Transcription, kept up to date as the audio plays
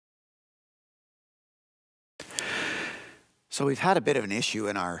So we've had a bit of an issue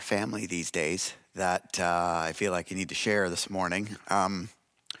in our family these days that I feel like I need to share this morning. At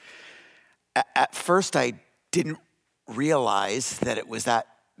first, I didn't realize that it was that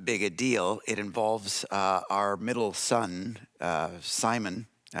big a deal. It involves our middle son, Simon.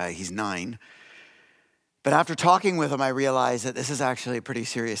 He's 9. But after talking with him, I realized that this is actually a pretty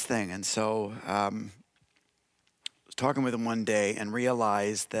serious thing. And so I was talking with him one day and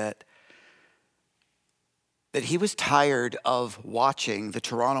realized that he was tired of watching the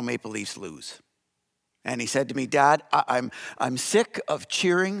Toronto Maple Leafs lose. And he said to me, "Dad, I'm sick of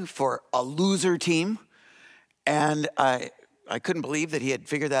cheering for a loser team." And I couldn't believe that he had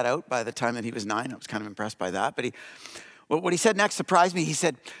figured that out by the time that he was 9. I was kind of impressed by that. But what he said next surprised me. He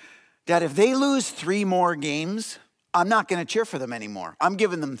said, "Dad, if they lose 3 more games, I'm not going to cheer for them anymore. I'm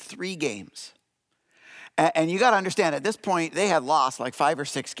giving them 3 games." And you got to understand, at this point, they had lost like 5 or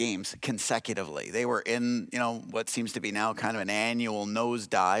 6 games consecutively. They were in, what seems to be now kind of an annual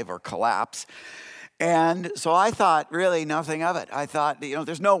nosedive or collapse. And so I thought really nothing of it. I thought,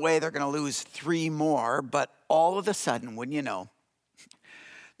 there's no way they're going to lose 3 more. But all of a sudden, wouldn't you know,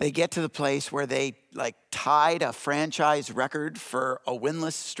 they get to the place where they tied a franchise record for a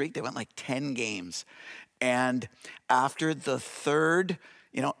winless streak. They went 10 games. And after the 3rd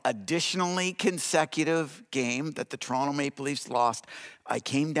additionally consecutive game that the Toronto Maple Leafs lost, I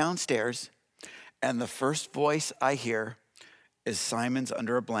came downstairs and the first voice I hear is Simon's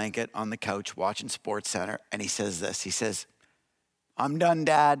under a blanket on the couch watching SportsCenter, and he says this. He says, "I'm done,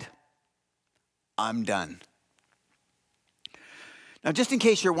 Dad. I'm done." Now, just in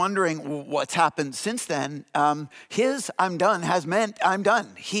case you're wondering what's happened since then, his "I'm done" has meant I'm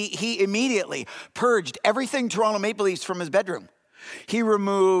done. He immediately purged everything Toronto Maple Leafs from his bedroom. He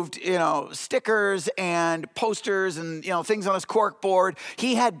removed, stickers and posters and, things on his corkboard.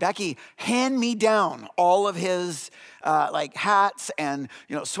 He had Becky hand me down all of his hats and,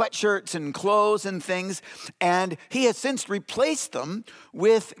 sweatshirts and clothes and things. And he has since replaced them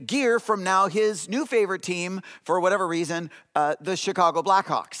with gear from now his new favorite team, for whatever reason, the Chicago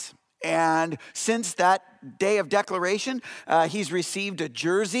Blackhawks. And since that day of declaration, he's received a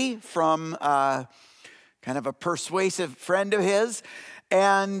jersey from kind of a persuasive friend of his,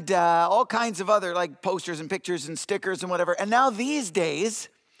 and all kinds of other posters and pictures and stickers and whatever. And now these days,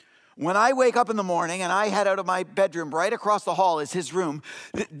 when I wake up in the morning and I head out of my bedroom, right across the hall is his room,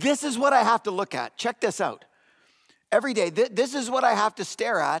 this is what I have to look at. Check this out. Every day, this is what I have to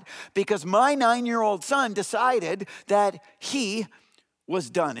stare at because my 9-year-old son decided that he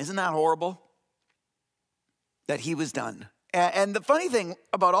was done. Isn't that horrible? That he was done. And the funny thing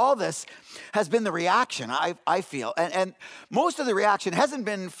about all this has been the reaction, I feel. And most of the reaction hasn't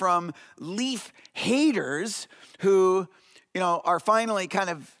been from Leaf haters who, are finally kind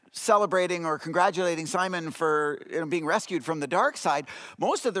of celebrating or congratulating Simon for being rescued from the dark side.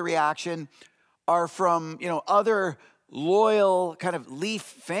 Most of the reaction are from, other loyal kind of Leaf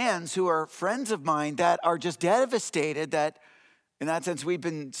fans who are friends of mine that are just devastated that, in that sense, we've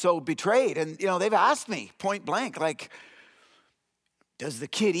been so betrayed. And, they've asked me point blank, does the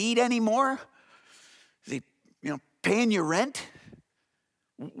kid eat anymore? Is he, paying your rent?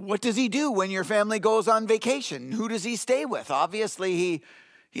 What does he do when your family goes on vacation? Who does he stay with? Obviously,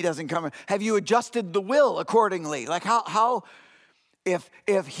 he doesn't come. Have you adjusted the will accordingly? How if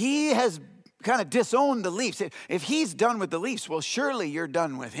he has kind of disowned the Leafs, if he's done with the Leafs, well, surely you're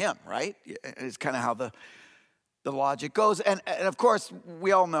done with him, right? It's kind of how the logic goes. And of course,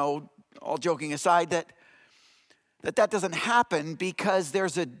 we all know, all joking aside, that doesn't happen because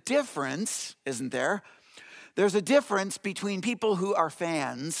there's a difference, isn't there? There's a difference between people who are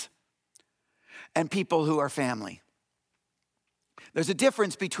fans and people who are family. There's a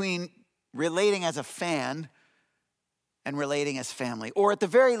difference between relating as a fan and relating as family. Or at the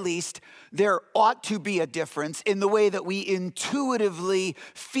very least, there ought to be a difference in the way that we intuitively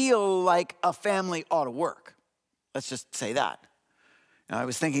feel like a family ought to work. Let's just say that. Now, I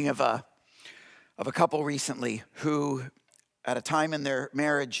was thinking of a couple recently who, at a time in their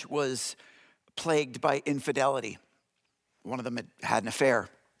marriage, was plagued by infidelity. One of them had an affair.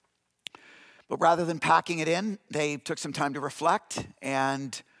 But rather than packing it in, they took some time to reflect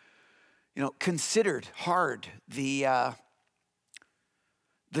and, considered hard the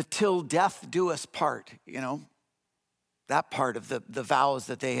till death do us part, that part of the vows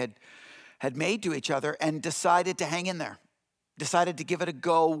that they had made to each other, and decided to hang in there. Decided to give it a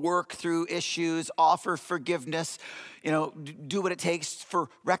go, work through issues, offer forgiveness, do what it takes for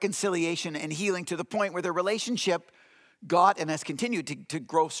reconciliation and healing to the point where their relationship got and has continued to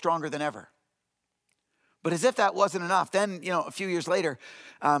grow stronger than ever. But as if that wasn't enough, then, a few years later,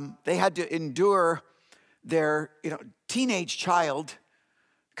 they had to endure their, teenage child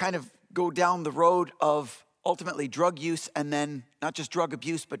kind of go down the road of ultimately drug use, and then not just drug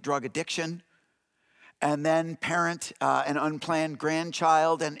abuse, but drug addiction, and then parent an unplanned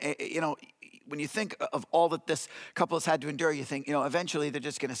grandchild. And, when you think of all that this couple has had to endure, you think, eventually they're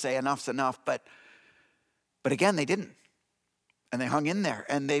just going to say enough's enough. But again, they didn't. And they hung in there,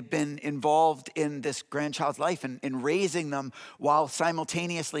 and they've been involved in this grandchild's life and in raising them while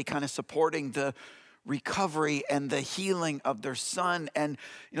simultaneously kind of supporting the recovery and the healing of their son. And,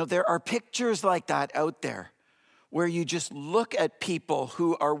 there are pictures like that out there where you just look at people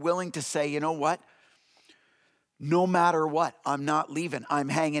who are willing to say, you know what? No matter what, I'm not leaving. I'm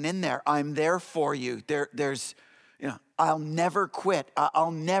hanging in there. I'm there for you. There's, I'll never quit.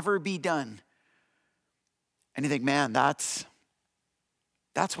 I'll never be done. And you think, man, that's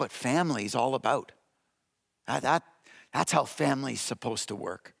what family's all about. That's how family's supposed to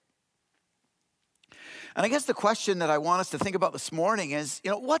work. And I guess the question that I want us to think about this morning is,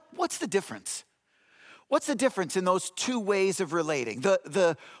 what's the difference? What's the difference in those two ways of relating?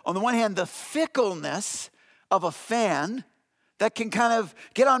 On the one hand, the fickleness of a fan that can kind of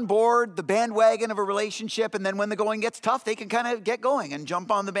get on board the bandwagon of a relationship, and then when the going gets tough, they can kind of get going and jump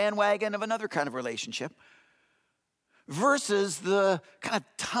on the bandwagon of another kind of relationship, versus the kind of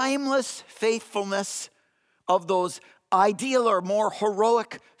timeless faithfulness of those ideal or more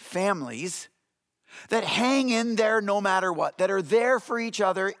heroic families that hang in there no matter what, that are there for each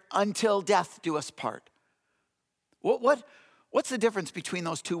other until death do us part. What's the difference between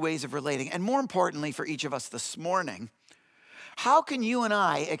those two ways of relating? And more importantly for each of us this morning, how can you and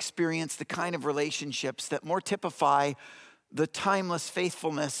I experience the kind of relationships that more typify the timeless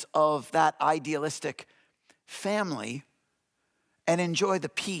faithfulness of that idealistic family and enjoy the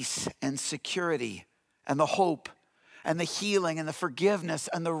peace and security and the hope and the healing and the forgiveness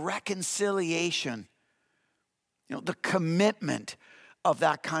and the reconciliation, the commitment of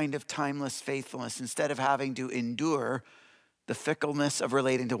that kind of timeless faithfulness, instead of having to endure the fickleness of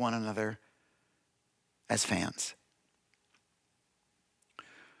relating to one another as fans.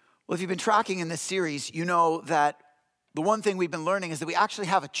 Well, if you've been tracking in this series, you know that the one thing we've been learning is that we actually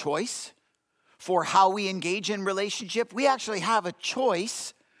have a choice for how we engage in relationship. We actually have a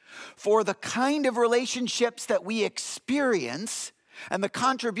choice for the kind of relationships that we experience and the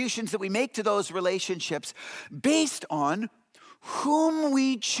contributions that we make to those relationships based on whom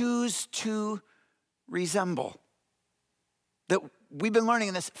we choose to resemble. That we've been learning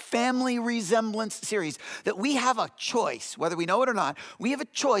in this family resemblance series that we have a choice, whether we know it or not, we have a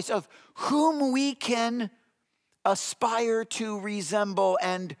choice of whom we can aspire to resemble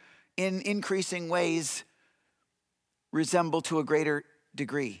and in increasing ways resemble to a greater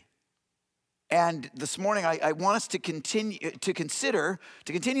degree. And this morning, I want us to continue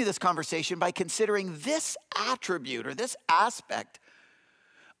this conversation by considering this attribute or this aspect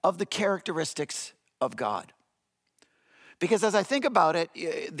of the characteristics of God. Because as I think about it,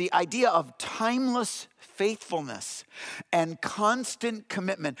 the idea of timeless faithfulness and constant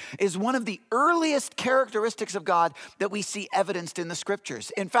commitment is one of the earliest characteristics of God that we see evidenced in the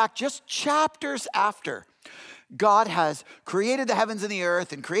scriptures. In fact, just chapters after God has created the heavens and the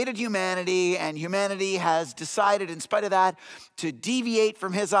earth and created humanity, and humanity has decided, in spite of that, to deviate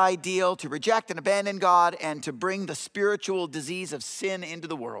from his ideal, to reject and abandon God, and to bring the spiritual disease of sin into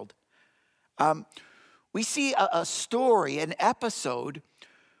the world. We see a story, an episode,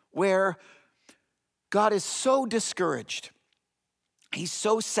 where God is so discouraged. He's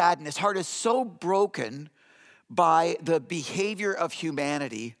so saddened. His heart is so broken by the behavior of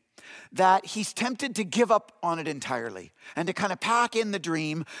humanity that he's tempted to give up on it entirely and to kind of pack in the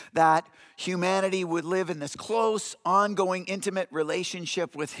dream that humanity would live in this close, ongoing, intimate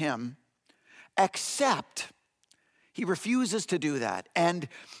relationship with him, except he refuses to do that. And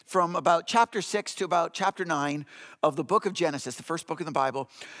from about chapter 6 to about chapter 9 of the book of Genesis, the first book of the Bible,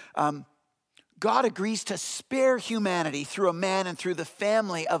 God agrees to spare humanity through a man and through the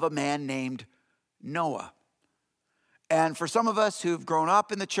family of a man named Noah. And for some of us who've grown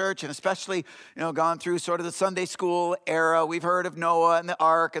up in the church and especially, gone through sort of the Sunday school era, we've heard of Noah and the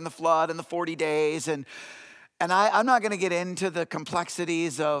ark and the flood and the 40 days. And I'm not going to get into the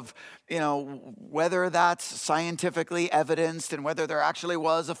complexities of, whether that's scientifically evidenced and whether there actually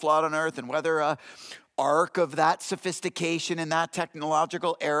was a flood on earth and whether a ark of that sophistication in that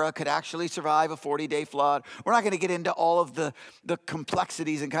technological era could actually survive a 40-day flood. We're not going to get into all of the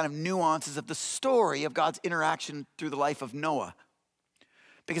complexities and kind of nuances of the story of God's interaction through the life of Noah.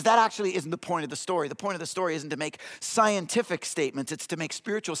 Because that actually isn't the point of the story. The point of the story isn't to make scientific statements, it's to make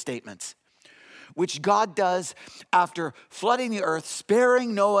spiritual statements, which God does after flooding the earth,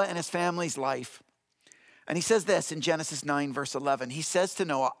 sparing Noah and his family's life. And he says this in Genesis 9, verse 11. He says to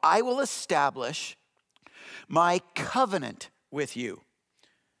Noah, I will establish my covenant with you.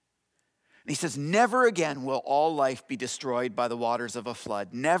 And he says, never again will all life be destroyed by the waters of a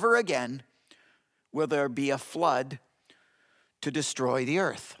flood. Never again will there be a flood to destroy the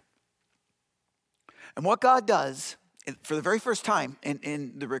earth. And what God does, for the very first time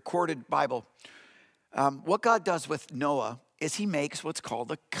in the recorded Bible, what God does with Noah is he makes what's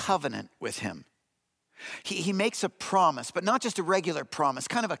called a covenant with him. He makes a promise, but not just a regular promise,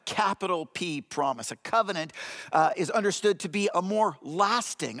 kind of a capital P promise. A covenant is understood to be a more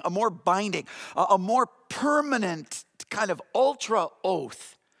lasting, a more binding, a more permanent kind of ultra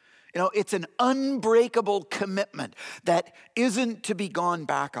oath. You know, it's an unbreakable commitment that isn't to be gone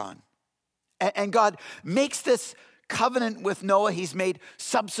back on. And God makes this covenant with Noah. He's made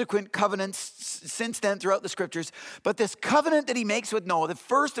subsequent covenants since then throughout the scriptures. But this covenant that he makes with Noah, the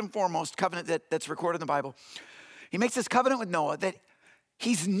first and foremost covenant that's recorded in the Bible, he makes this covenant with Noah that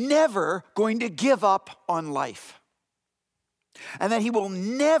he's never going to give up on life. And that he will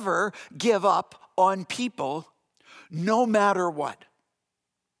never give up on people no matter what.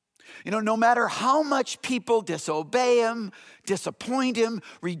 You know, no matter how much people disobey him, disappoint him,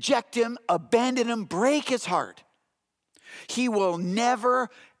 reject him, abandon him, break his heart, he will never,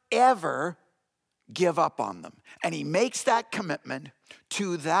 ever give up on them. And he makes that commitment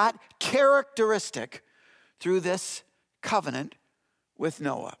to that characteristic through this covenant with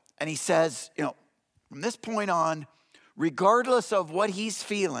Noah. And he says, you know, from this point on, regardless of what he's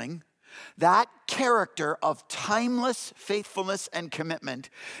feeling, that character of timeless faithfulness and commitment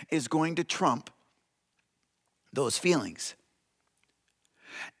is going to trump those feelings.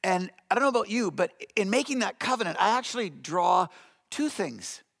 And I don't know about you, but in making that covenant, I actually draw two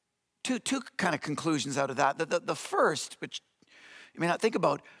things, two kind of conclusions out of that. The first, which you may not think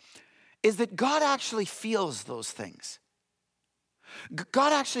about, is that God actually feels those things.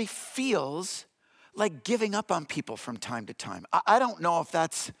 God actually feels like giving up on people from time to time. I don't know if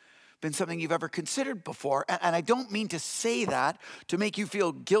that's been something you've ever considered before. And I don't mean to say that to make you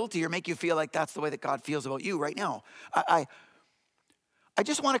feel guilty or make you feel like that's the way that God feels about you right now. I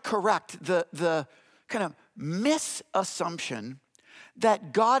just want to correct the kind of misassumption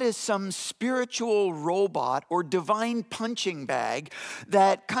that God is some spiritual robot or divine punching bag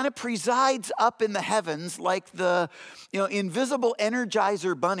that kind of presides up in the heavens like the, you know, invisible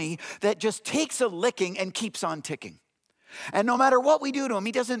Energizer bunny that just takes a licking and keeps on ticking. And no matter what we do to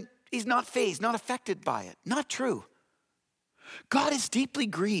him, he's not fazed, not affected by it. Not true. God is deeply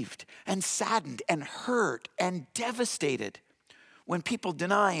grieved and saddened and hurt and devastated when people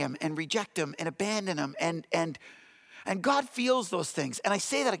deny him and reject him and abandon him. And God feels those things. And I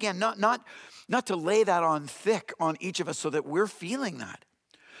say that again, not to lay that on thick on each of us so that we're feeling that,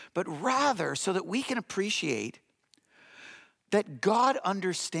 but rather so that we can appreciate that God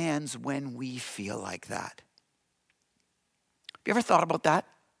understands when we feel like that. Have you ever thought about that?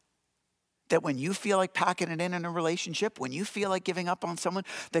 That when you feel like packing it in a relationship, when you feel like giving up on someone,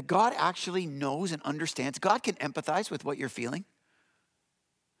 that God actually knows and understands. God can empathize with what you're feeling.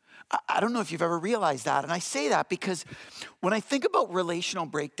 I don't know if you've ever realized that. And I say that because when I think about relational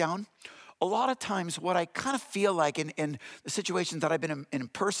breakdown, a lot of times what I kind of feel like in the situations that I've been in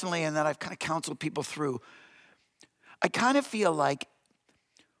personally and that I've kind of counseled people through, I kind of feel like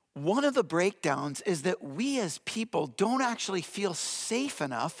one of the breakdowns is that we as people don't actually feel safe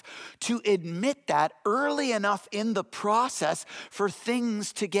enough to admit that early enough in the process for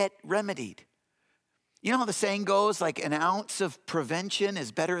things to get remedied. You know how the saying goes, like an ounce of prevention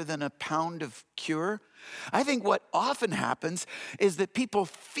is better than a pound of cure? I think what often happens is that people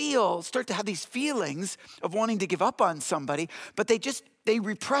start to have these feelings of wanting to give up on somebody, but they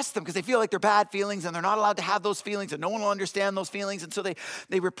repress them because they feel like they're bad feelings and they're not allowed to have those feelings and no one will understand those feelings. And so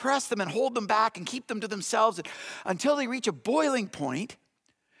they repress them and hold them back and keep them to themselves until they reach a boiling point.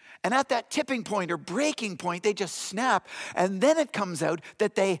 And at that tipping point or breaking point, they just snap. And then it comes out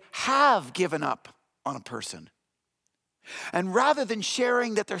that they have given up on a person. And rather than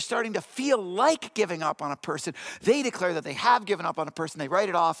sharing that they're starting to feel like giving up on a person, they declare that they have given up on a person. They write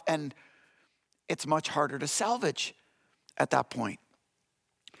it off, and it's much harder to salvage at that point.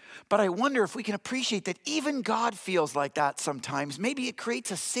 But I wonder if we can appreciate that even God feels like that sometimes. Maybe it creates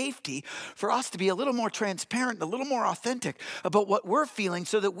a safety for us to be a little more transparent, a little more authentic about what we're feeling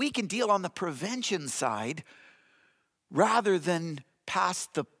so that we can deal on the prevention side rather than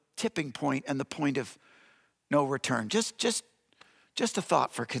past the tipping point and the point of no return. Just a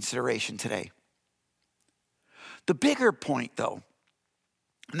thought for consideration today. The bigger point, though,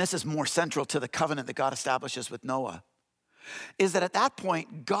 and this is more central to the covenant that God establishes with Noah, is that at that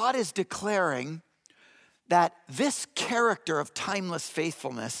point, God is declaring that this character of timeless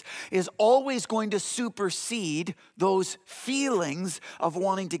faithfulness is always going to supersede those feelings of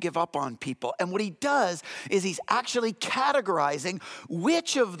wanting to give up on people. And what he does is he's actually categorizing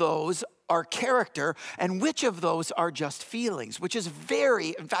which of those are character and which of those are just feelings, which is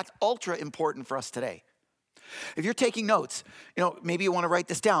very, in fact, ultra important for us today. If you're taking notes, maybe you want to write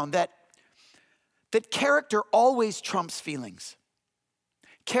this down, that character always trumps feelings.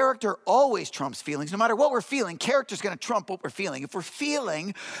 Character always trumps feelings. No matter what we're feeling, character's going to trump what we're feeling. If we're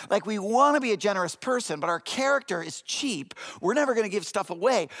feeling like we want to be a generous person, but our character is cheap, we're never going to give stuff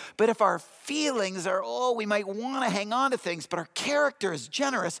away. But if our feelings are, we might want to hang on to things, but our character is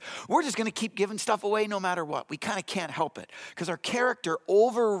generous, we're just going to keep giving stuff away no matter what. We kind of can't help it because our character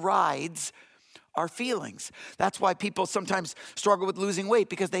overrides our feelings. That's why people sometimes struggle with losing weight,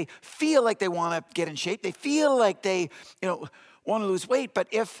 because they feel like they want to get in shape. They feel like they, want to lose weight. But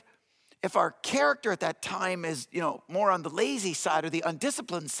if our character at that time is, more on the lazy side or the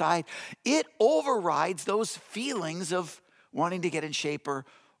undisciplined side, it overrides those feelings of wanting to get in shape or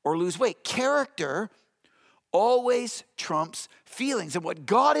lose weight. Character always trumps feelings. And what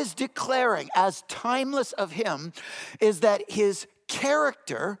God is declaring as timeless of him is that his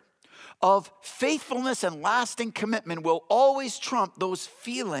character of faithfulness and lasting commitment will always trump those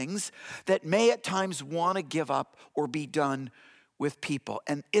feelings that may at times want to give up or be done with people.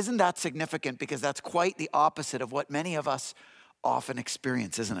 And isn't that significant? Because that's quite the opposite of what many of us often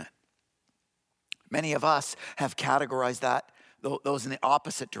experience, isn't it? Many of us have categorized those in the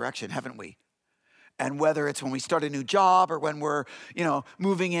opposite direction, haven't we? And whether it's when we start a new job or when we're,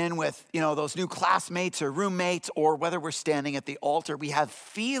 moving in with, those new classmates or roommates, or whether we're standing at the altar, we have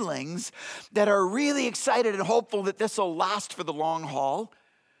feelings that are really excited and hopeful that this will last for the long haul.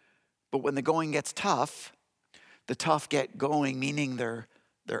 But when the going gets tough, the tough get going, meaning they're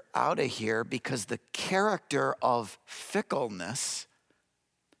out of here, because the character of fickleness,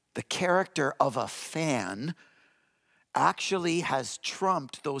 the character of a fan, actually has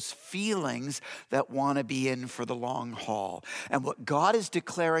trumped those feelings that want to be in for the long haul. And what God is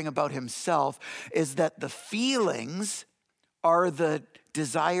declaring about himself is that the feelings are the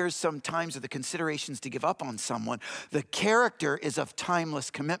desires sometimes, or the considerations to give up on someone. The character is of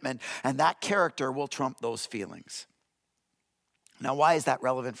timeless commitment, and that character will trump those feelings. Now, why is that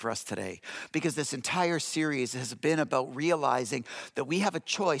relevant for us today? Because this entire series has been about realizing that we have a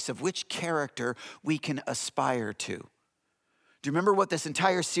choice of which character we can aspire to. Do you remember what this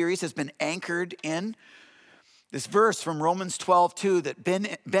entire series has been anchored in? This verse from Romans 12:2 that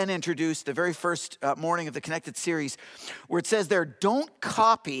Ben introduced the very first morning of the Connected series, where it says there, don't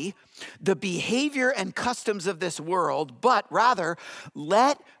copy the behavior and customs of this world, but rather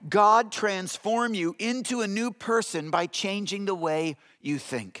let God transform you into a new person by changing the way you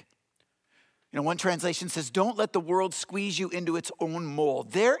think. One translation says, don't let the world squeeze you into its own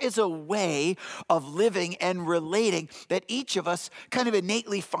mold. There is a way of living and relating that each of us kind of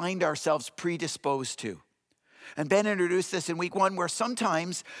innately find ourselves predisposed to. And Ben introduced this in week 1, where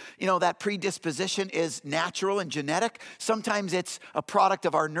sometimes, that predisposition is natural and genetic. Sometimes it's a product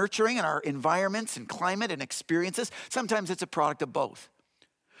of our nurturing and our environments and climate and experiences. Sometimes it's a product of both.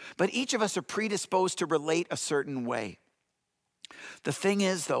 But each of us are predisposed to relate a certain way. The thing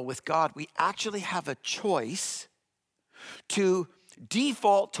is, though, with God, we actually have a choice to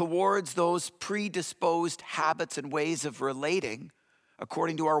default towards those predisposed habits and ways of relating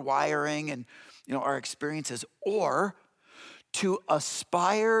according to our wiring and our experiences, or to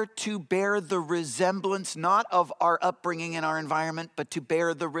aspire to bear the resemblance, not of our upbringing and our environment, but to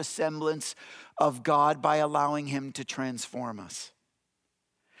bear the resemblance of God by allowing him to transform us.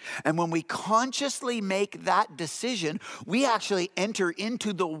 And when we consciously make that decision, we actually enter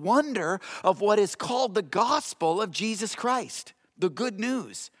into the wonder of what is called the gospel of Jesus Christ, the good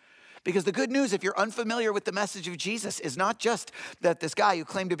news. Because the good news, if you're unfamiliar with the message of Jesus, is not just that this guy who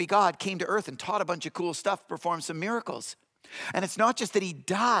claimed to be God came to earth and taught a bunch of cool stuff, performed some miracles. And it's not just that he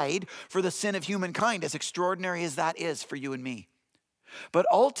died for the sin of humankind, as extraordinary as that is for you and me. But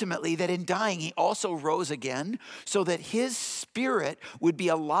ultimately, that in dying, he also rose again so that his spirit would be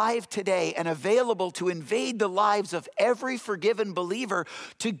alive today and available to invade the lives of every forgiven believer,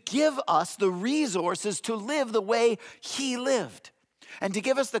 to give us the resources to live the way he lived. And to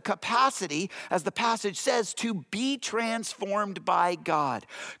give us the capacity, as the passage says, to be transformed by God.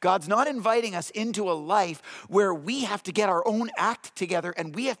 God's not inviting us into a life where we have to get our own act together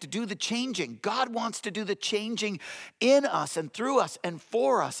and we have to do the changing. God wants to do the changing in us and through us and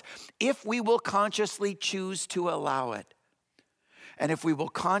for us, if we will consciously choose to allow it. And if we will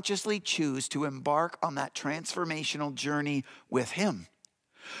consciously choose to embark on that transformational journey with him.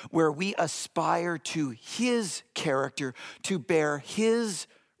 where we aspire to his character, to bear his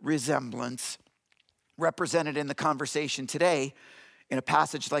resemblance, represented in the conversation today in a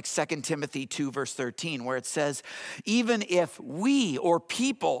passage like 2 Timothy 2, verse 13, where it says, even if we or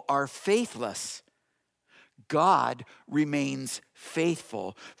people are faithless, God remains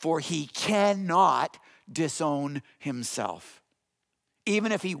faithful, for he cannot disown himself.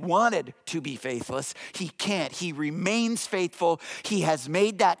 Even if he wanted to be faithless, he can't. He remains faithful. He has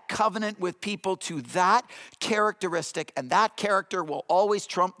made that covenant with people to that characteristic, and that character will always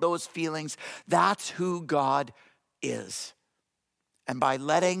trump those feelings. That's who God is. And by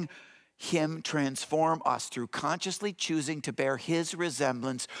letting him transform us through consciously choosing to bear his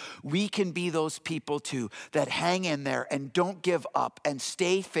resemblance, we can be those people too that hang in there and don't give up and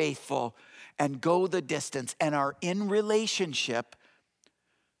stay faithful and go the distance and are in relationship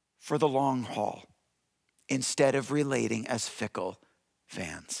for the long haul instead of relating as fickle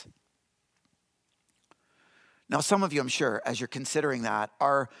fans. Now, some of you, I'm sure, as you're considering that,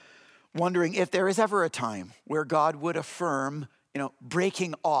 are wondering if there is ever a time where God would affirm,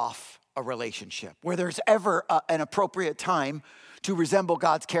 breaking off a relationship, where there's ever an appropriate time to resemble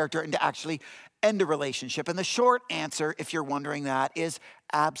God's character and to actually end a relationship. And the short answer, if you're wondering that, is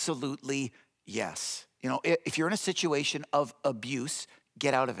absolutely yes. If you're in a situation of abuse,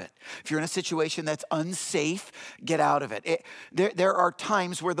 get out of it. If you're in a situation that's unsafe, get out of it. There are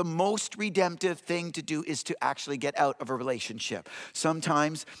times where the most redemptive thing to do is to actually get out of a relationship.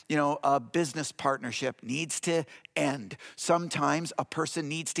 Sometimes, a business partnership needs to end. Sometimes a person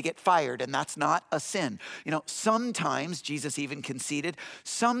needs to get fired, and that's not a sin. Sometimes, Jesus even conceded,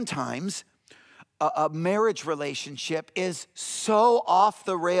 sometimes a marriage relationship is so off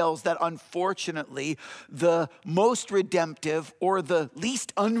the rails that unfortunately the most redemptive or the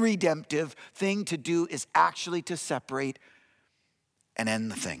least unredemptive thing to do is actually to separate and end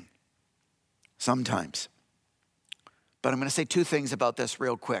the thing. Sometimes. But I'm going to say two things about this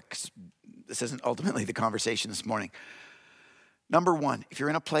real quick. This isn't ultimately the conversation this morning. Number one, if you're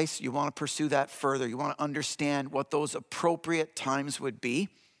in a place you want to pursue that further, you want to understand what those appropriate times would be,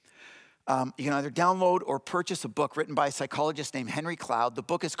 you can either download or purchase a book written by a psychologist named Henry Cloud. The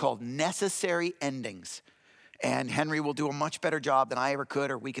book is called Necessary Endings. And Henry will do a much better job than I ever could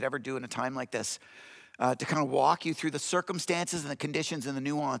or we could ever do in a time like this to kind of walk you through the circumstances and the conditions and the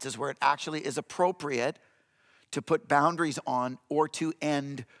nuances where it actually is appropriate to put boundaries on or to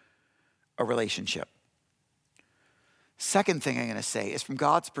end a relationship. Second thing I'm going to say is from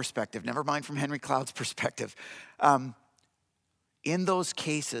God's perspective, never mind from Henry Cloud's perspective. In those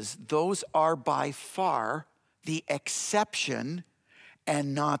cases, those are by far the exception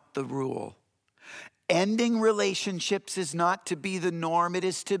and not the rule. Ending relationships is not to be the norm, it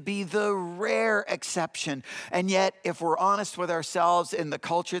is to be the rare exception. And yet, if we're honest with ourselves in the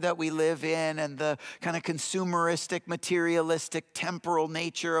culture that we live in and the kind of consumeristic, materialistic, temporal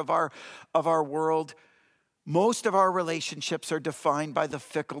nature of our world, most of our relationships are defined by the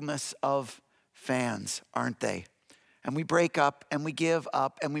fickleness of fans, aren't they? And we break up and we give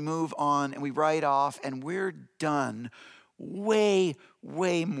up and we move on and we write off and we're done way,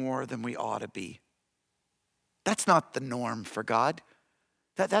 way more than we ought to be. That's not the norm for God.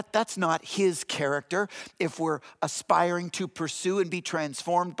 That's not his character. If we're aspiring to pursue and be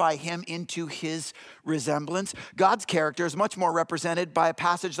transformed by him into his resemblance, God's character is much more represented by a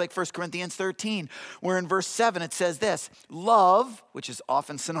passage like 1 Corinthians 13, where in verse 7 it says this, love, which is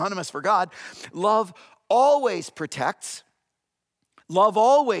often synonymous for God, love always protects, love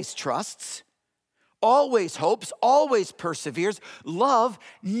always trusts, always hopes, always perseveres. Love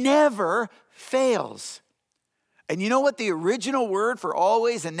never fails. And you know what the original word for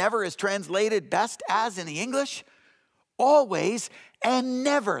always and never is translated best as in the English? Always and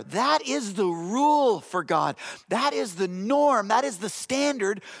never. That is the rule for God. That is the norm. That is the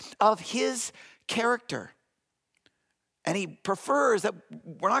standard of his character. And he prefers that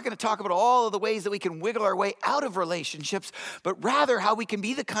we're not going to talk about all of the ways that we can wiggle our way out of relationships, but rather how we can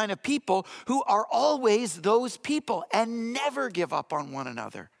be the kind of people who are always those people and never give up on one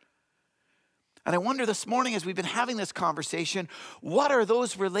another. And I wonder this morning as we've been having this conversation, what are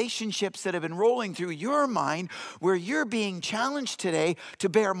those relationships that have been rolling through your mind where you're being challenged today to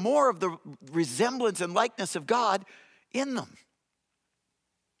bear more of the resemblance and likeness of God in them?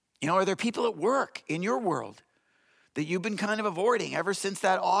 Are there people at work in your world that you've been kind of avoiding ever since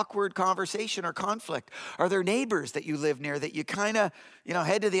that awkward conversation or conflict? Are there neighbors that you live near that you kind of,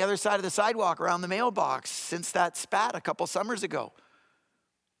 head to the other side of the sidewalk around the mailbox since that spat a couple summers ago?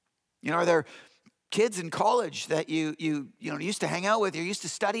 Are there kids in college that you used to hang out with, you used to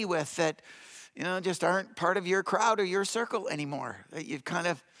study with that, just aren't part of your crowd or your circle anymore, that you've kind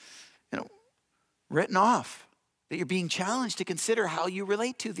of, written off, that you're being challenged to consider how you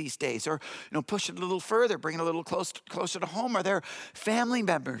relate to these days, or, push it a little further, bring it a little closer to home. Are there family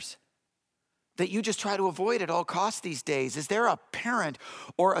members that you just try to avoid at all costs these days? Is there a parent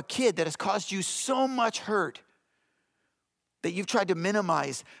or a kid that has caused you so much hurt that you've tried to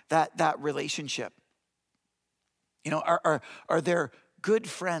minimize that relationship? Are there good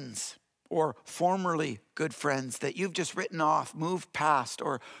friends or formerly good friends that you've just written off, moved past,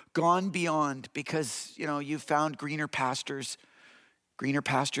 or gone beyond because, you've found greener pastures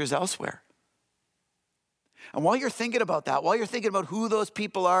elsewhere? And while you're thinking about that, while you're thinking about who those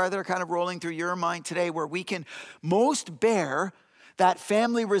people are that are kind of rolling through your mind today, where we can most bear that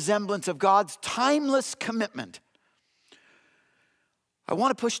family resemblance of God's timeless commitment, I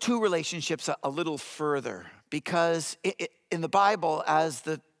want to push two relationships a little further, because in the Bible, as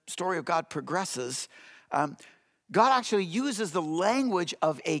the story of God progresses, God actually uses the language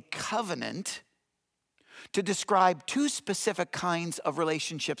of a covenant to describe two specific kinds of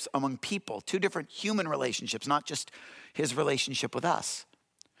relationships among people, two different human relationships, not just his relationship with us.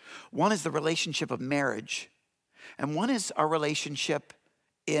 One is the relationship of marriage, and one is our relationship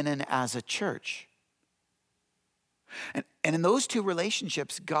in and as a church. And in those two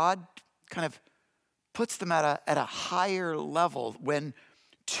relationships, God kind of puts them at a higher level when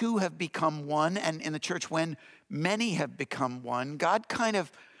two have become one, and in the church when many have become one. God kind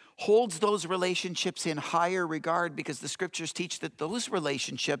of holds those relationships in higher regard because the scriptures teach that those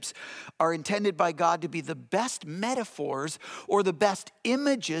relationships are intended by God to be the best metaphors or the best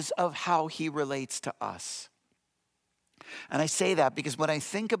images of how he relates to us. And I say that because when I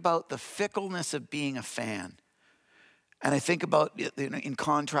think about the fickleness of being a fan, and I think about, in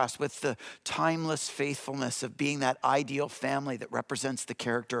contrast with the timeless faithfulness of being that ideal family that represents the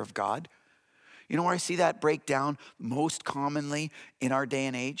character of God, where I see that break down most commonly in our day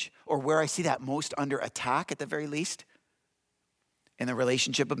and age, or where I see that most under attack at the very least? In the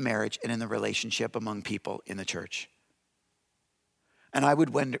relationship of marriage and in the relationship among people in the church. And I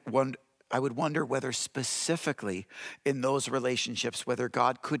would wonder whether specifically in those relationships, whether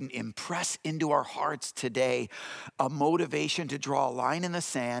God couldn't impress into our hearts today a motivation to draw a line in the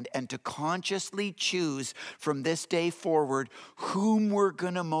sand and to consciously choose from this day forward whom we're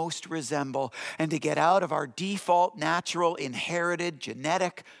going to most resemble, and to get out of our default, natural, inherited,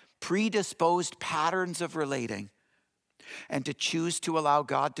 genetic, predisposed patterns of relating, and to choose to allow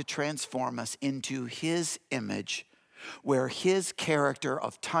God to transform us into his image, where his character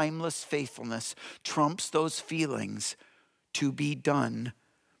of timeless faithfulness trumps those feelings to be done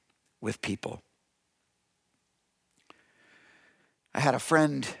with people. I had a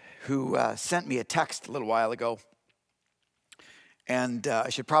friend who sent me a text a little while ago, and I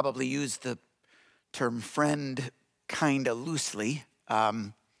should probably use the term friend kind of loosely.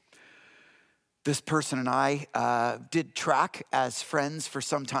 This person and I did track as friends for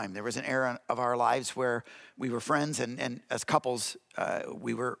some time. There was an era of our lives where we were friends, and as couples,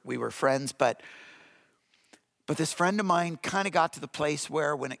 we were friends. But this friend of mine kind of got to the place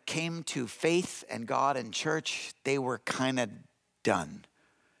where when it came to faith and God and church, they were kind of done.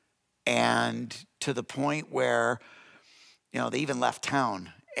 And to the point where, they even left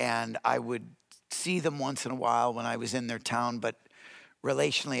town. And I would see them once in a while when I was in their town, but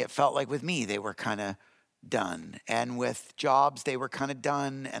relationally, it felt like with me, they were kind of done. And with jobs, they were kind of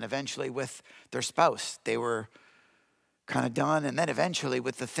done. And eventually with their spouse, they were kind of done. And then eventually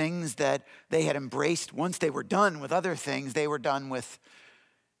with the things that they had embraced, once they were done with other things, they were done with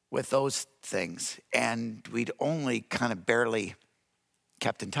those things. And we'd only kind of barely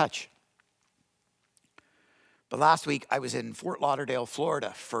kept in touch. But last week, I was in Fort Lauderdale,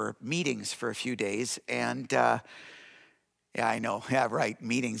 Florida for meetings for a few days. And yeah, I know. Yeah, right.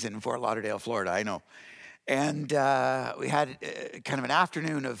 Meetings in Fort Lauderdale, Florida. I know. And we had kind of an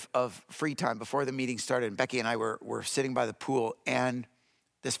afternoon of free time before the meeting started. And Becky and I were sitting by the pool. And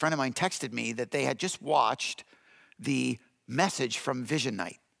this friend of mine texted me that they had just watched the message from Vision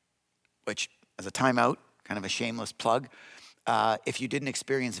Night, which, as a timeout, kind of a shameless plug. If you didn't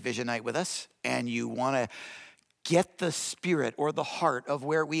experience Vision Night with us and you want to get the spirit or the heart of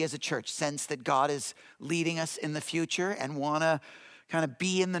where we as a church sense that God is leading us in the future and want to kind of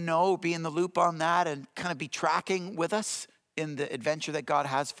be in the know, be in the loop on that, and kind of be tracking with us in the adventure that God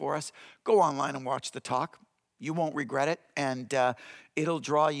has for us, go online and watch the talk. You won't regret it, and it'll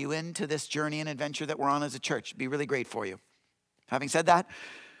draw you into this journey and adventure that we're on as a church. It'd be really great for you. Having said that,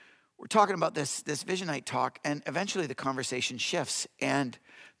 we're talking about this Vision Night talk, and eventually the conversation shifts, and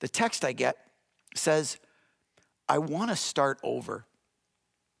the text I get says, I want to start over.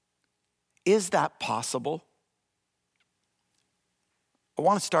 Is that possible? I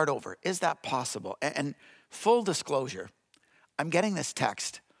want to start over. Is that possible? And full disclosure, I'm getting this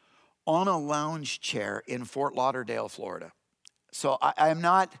text on a lounge chair in Fort Lauderdale, Florida. So I am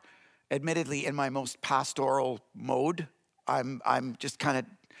not admittedly in my most pastoral mode. I'm just kind of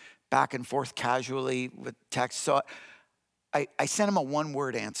back and forth casually with text. So I sent him a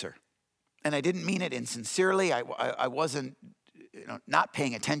one-word answer. And I didn't mean it insincerely. I wasn't not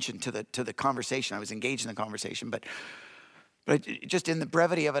paying attention to the conversation. I was engaged in the conversation, but just in the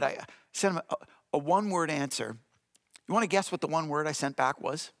brevity of it, I sent him a one-word answer. You want to guess what the one word I sent back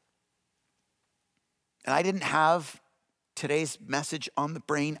was? And I didn't have today's message on the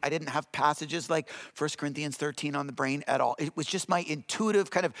brain. I didn't have passages like 1 Corinthians 13 on the brain at all. It was just my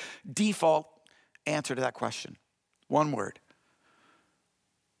intuitive kind of default answer to that question. One word.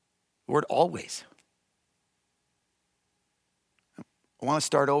 The word always. I want to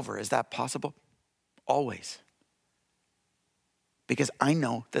start over. Is that possible? Always. Because I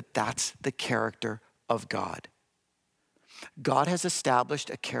know that that's the character of God. God has established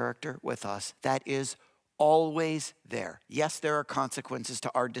a character with us that is always there. Yes, there are consequences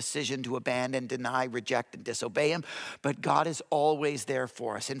to our decision to abandon, deny, reject, and disobey him, but God is always there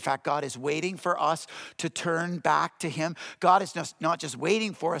for us. In fact, God is waiting for us to turn back to him. God is not just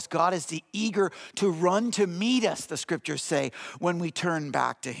waiting for us, God is eager to run to meet us, the scriptures say, when we turn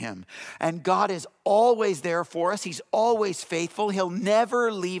back to him. And God is always there for us. He's always faithful. He'll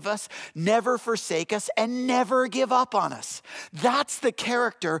never leave us, never forsake us, and never give up on us. That's the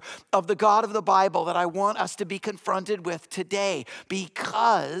character of the God of the Bible that I want us to be confronted with today,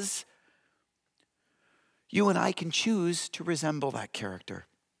 because you and I can choose to resemble that character.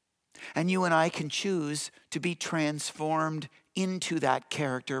 And you and I can choose to be transformed into that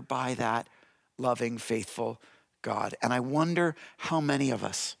character by that loving, faithful God. And I wonder how many of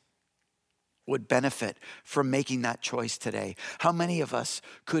us would benefit from making that choice today. How many of us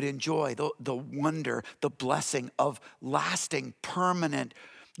could enjoy the wonder, the blessing of lasting, permanent,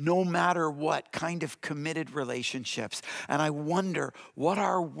 no matter what kind of committed relationships. And I wonder what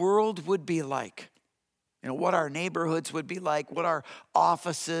our world would be like. What our neighborhoods would be like, what our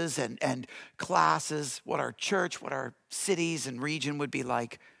offices and classes, what our church, what our cities and region would be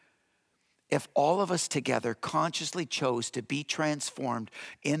like if all of us together consciously chose to be transformed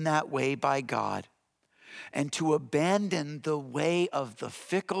in that way by God and to abandon the way of the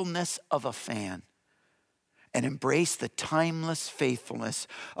fickleness of a fan and embrace the timeless faithfulness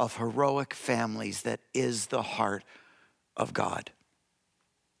of heroic families that is the heart of God.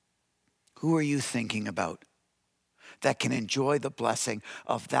 Who are you thinking about that can enjoy the blessing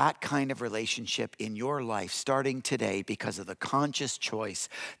of that kind of relationship in your life starting today because of the conscious choice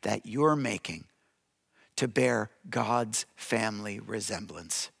that you're making to bear God's family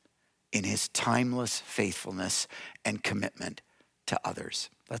resemblance in his timeless faithfulness and commitment to others?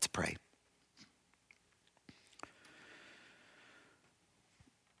 Let's pray.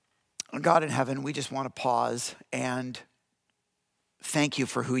 God in heaven, we just want to pause and thank you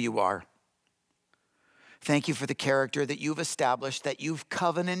for who you are. Thank you for the character that you've established, that you've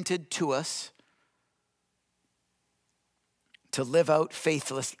covenanted to us to live out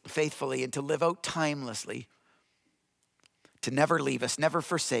faithfully and to live out timelessly, to never leave us, never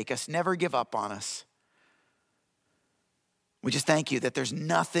forsake us, never give up on us. We just thank you that there's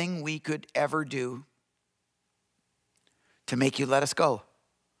nothing we could ever do to make you let us go.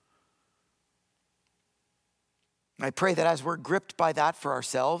 I pray that as we're gripped by that for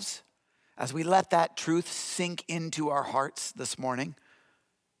ourselves, as we let that truth sink into our hearts this morning,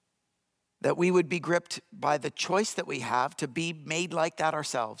 that we would be gripped by the choice that we have to be made like that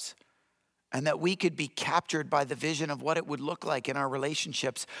ourselves, and that we could be captured by the vision of what it would look like in our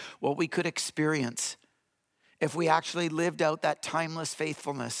relationships, what we could experience if we actually lived out that timeless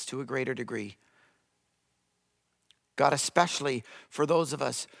faithfulness to a greater degree. God, especially for those of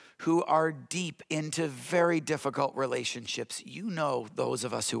us who are deep into very difficult relationships, you know those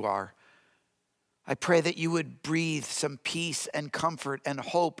of us who are. I pray that you would breathe some peace and comfort and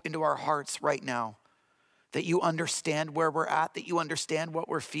hope into our hearts right now, that you understand where we're at, that you understand what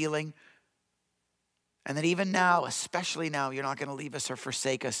we're feeling, and that even now, especially now, you're not going to leave us or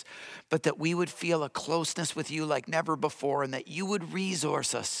forsake us, but that we would feel a closeness with you like never before, and that you would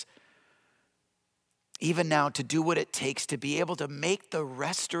resource us even now to do what it takes to be able to make the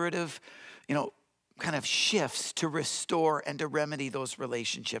restorative, kind of shifts to restore and to remedy those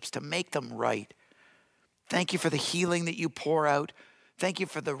relationships, to make them right. Thank you for the healing that you pour out. Thank you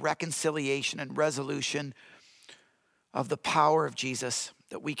for the reconciliation and resolution of the power of Jesus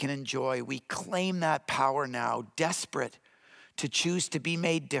that we can enjoy. We claim that power now, desperate to choose to be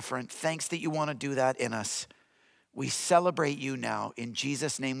made different. Thanks that you want to do that in us. We celebrate you now. In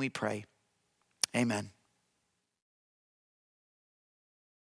Jesus' name we pray. Amen.